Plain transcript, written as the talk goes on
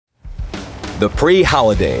The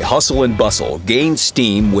pre-holiday hustle and bustle gained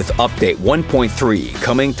steam with Update 1.3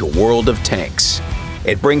 coming to World of Tanks.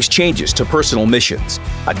 It brings changes to personal missions,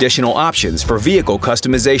 additional options for vehicle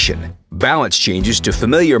customization, balance changes to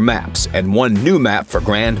familiar maps, and one new map for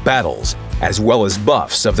grand battles, as well as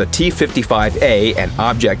buffs of the T-55A and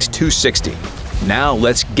Object 260. Now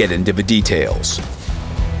let's get into the details.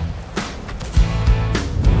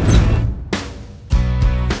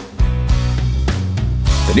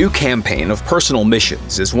 The new campaign of personal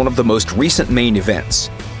missions is one of the most recent main events.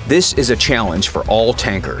 This is a challenge for all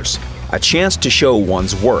tankers, a chance to show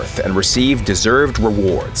one's worth and receive deserved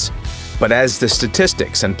rewards. But as the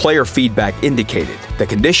statistics and player feedback indicated, the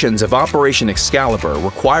conditions of Operation Excalibur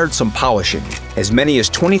required some polishing. As many as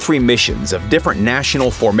 23 missions of different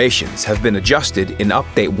national formations have been adjusted in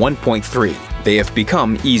Update 1.3. They have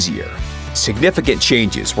become easier. Significant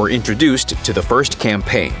changes were introduced to the first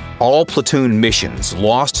campaign. All platoon missions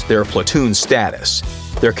lost their platoon status.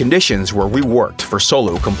 Their conditions were reworked for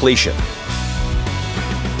solo completion.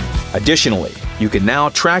 Additionally, you can now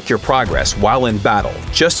track your progress while in battle,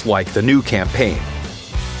 just like the new campaign.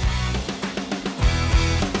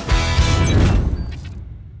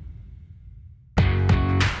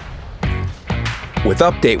 With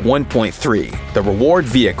Update 1.3, the reward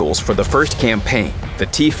vehicles for the first campaign, the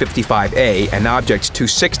T-55A and Object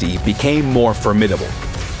 260, became more formidable.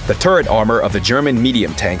 The turret armor of the German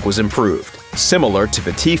medium tank was improved, similar to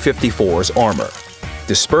the T-54's armor.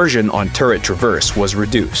 Dispersion on turret traverse was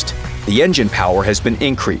reduced. The engine power has been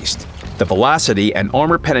increased. The velocity and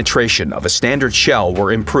armor penetration of a standard shell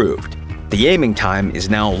were improved. The aiming time is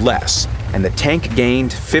now less, and the tank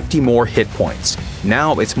gained 50 more hit points.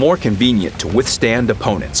 Now it's more convenient to withstand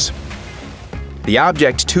opponents. The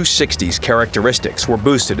Object 260's characteristics were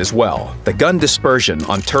boosted as well. The gun dispersion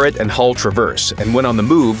on turret and hull traverse and when on the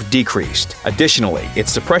move decreased. Additionally,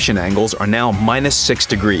 its suppression angles are now -6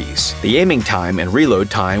 degrees. The aiming time and reload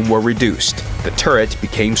time were reduced. The turret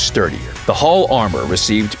became sturdier. The hull armor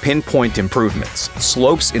received pinpoint improvements.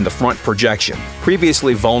 Slopes in the front projection,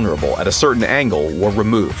 previously vulnerable at a certain angle, were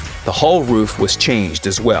removed. The hull roof was changed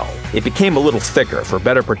as well. It became a little thicker for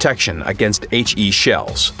better protection against HE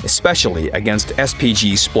shells, especially against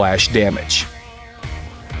SPG splash damage.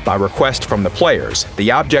 By request from the players,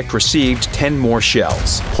 the object received 10 more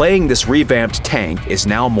shells. Playing this revamped tank is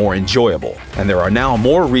now more enjoyable, and there are now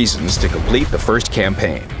more reasons to complete the first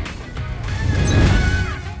campaign.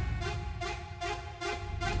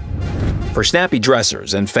 For snappy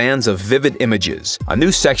dressers and fans of vivid images, a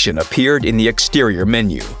new section appeared in the exterior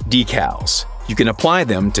menu, Decals. You can apply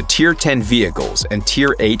them to Tier 10 vehicles and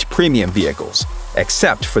Tier 8 premium vehicles,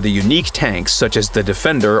 except for the unique tanks such as the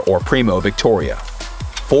Defender or Primo Victoria.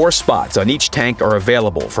 4 spots on each tank are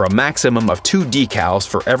available for a maximum of 2 decals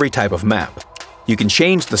for every type of map. You can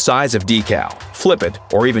change the size of decal, flip it,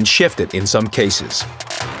 or even shift it in some cases.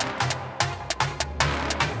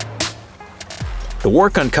 The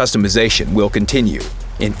work on customization will continue.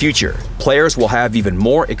 In future, players will have even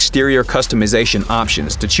more exterior customization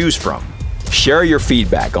options to choose from. Share your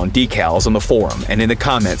feedback on decals on the forum and in the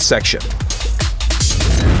comments section.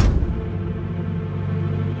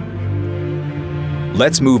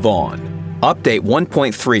 Let's move on. Update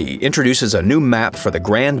 1.3 introduces a new map for the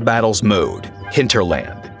Grand Battles mode,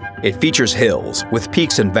 Hinterland. It features hills with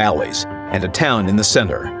peaks and valleys, and a town in the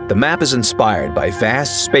center. The map is inspired by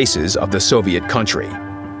vast spaces of the Soviet country.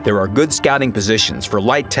 There are good scouting positions for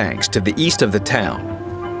light tanks to the east of the town.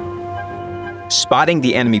 Spotting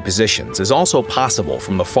the enemy positions is also possible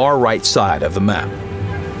from the far right side of the map.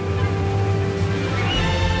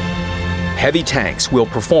 Heavy tanks will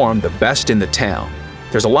perform the best in the town.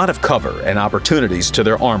 There's a lot of cover and opportunities to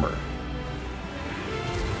their armor.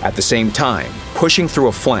 At the same time, pushing through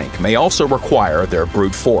a flank may also require their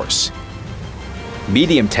brute force.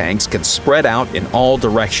 Medium tanks can spread out in all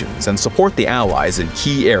directions and support the Allies in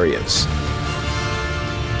key areas.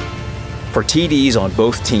 For TDs on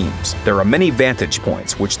both teams, there are many vantage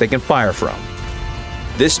points which they can fire from.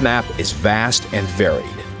 This map is vast and varied.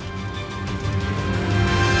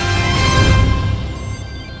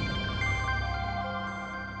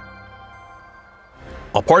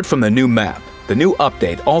 Apart from the new map, the new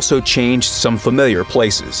update also changed some familiar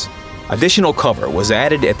places. Additional cover was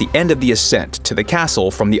added at the end of the ascent to the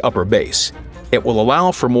castle from the upper base. It will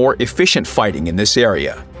allow for more efficient fighting in this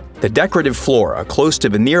area. The decorative flora close to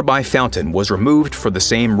the nearby fountain was removed for the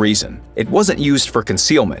same reason. It wasn't used for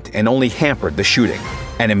concealment and only hampered the shooting.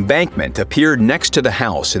 An embankment appeared next to the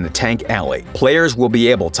house in the tank alley. Players will be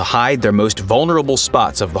able to hide their most vulnerable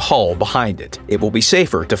spots of the hull behind it. It will be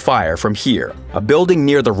safer to fire from here. A building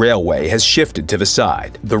near the railway has shifted to the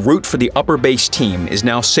side. The route for the upper base team is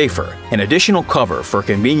now safer. An additional cover for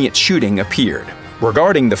convenient shooting appeared.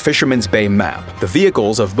 Regarding the Fisherman's Bay map, the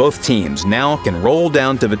vehicles of both teams now can roll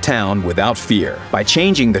down to the town without fear. By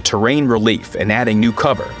changing the terrain relief and adding new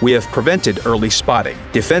cover, we have prevented early spotting.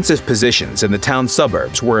 Defensive positions in the town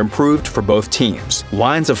suburbs were improved for both teams.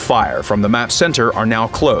 Lines of fire from the map center are now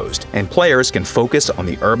closed, and players can focus on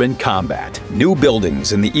the urban combat. New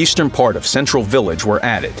buildings in the eastern part of Central Village were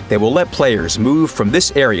added. They will let players move from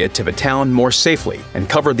this area to the town more safely and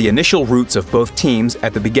cover the initial routes of both teams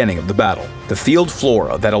at the beginning of the battle. The field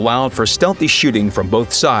flora that allowed for stealthy shooting from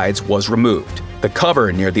both sides was removed. The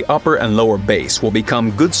cover near the upper and lower base will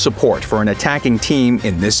become good support for an attacking team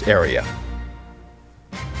in this area.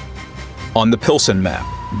 On the Pilsen map,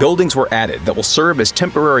 buildings were added that will serve as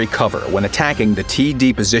temporary cover when attacking the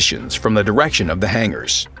TD positions from the direction of the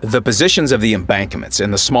hangars. The positions of the embankments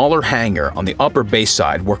and the smaller hangar on the upper base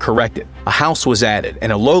side were corrected. A house was added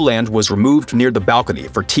and a lowland was removed near the balcony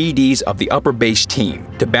for TDs of the upper base team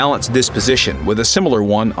to balance this position with a similar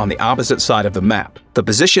one on the opposite side of the map. The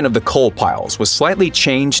position of the coal piles was slightly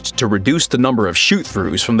changed to reduce the number of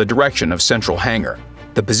shoot-throughs from the direction of central hangar.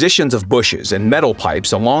 The positions of bushes and metal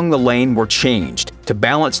pipes along the lane were changed to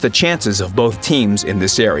balance the chances of both teams in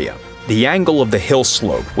this area. The angle of the hill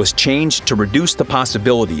slope was changed to reduce the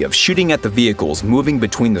possibility of shooting at the vehicles moving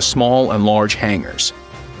between the small and large hangars.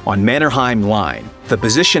 On Mannerheim Line, the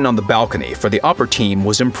position on the balcony for the upper team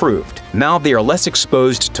was improved. Now they are less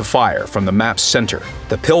exposed to fire from the map's center.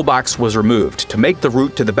 The pillbox was removed to make the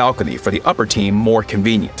route to the balcony for the upper team more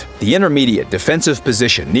convenient. The intermediate defensive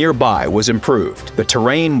position nearby was improved. The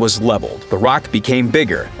terrain was leveled, the rock became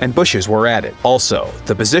bigger, and bushes were added. Also,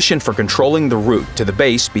 the position for controlling the route to the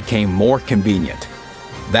base became more convenient.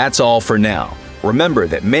 That's all for now. Remember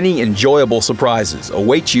that many enjoyable surprises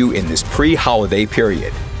await you in this pre-holiday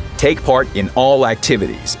period. Take part in all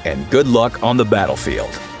activities, and good luck on the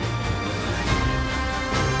battlefield.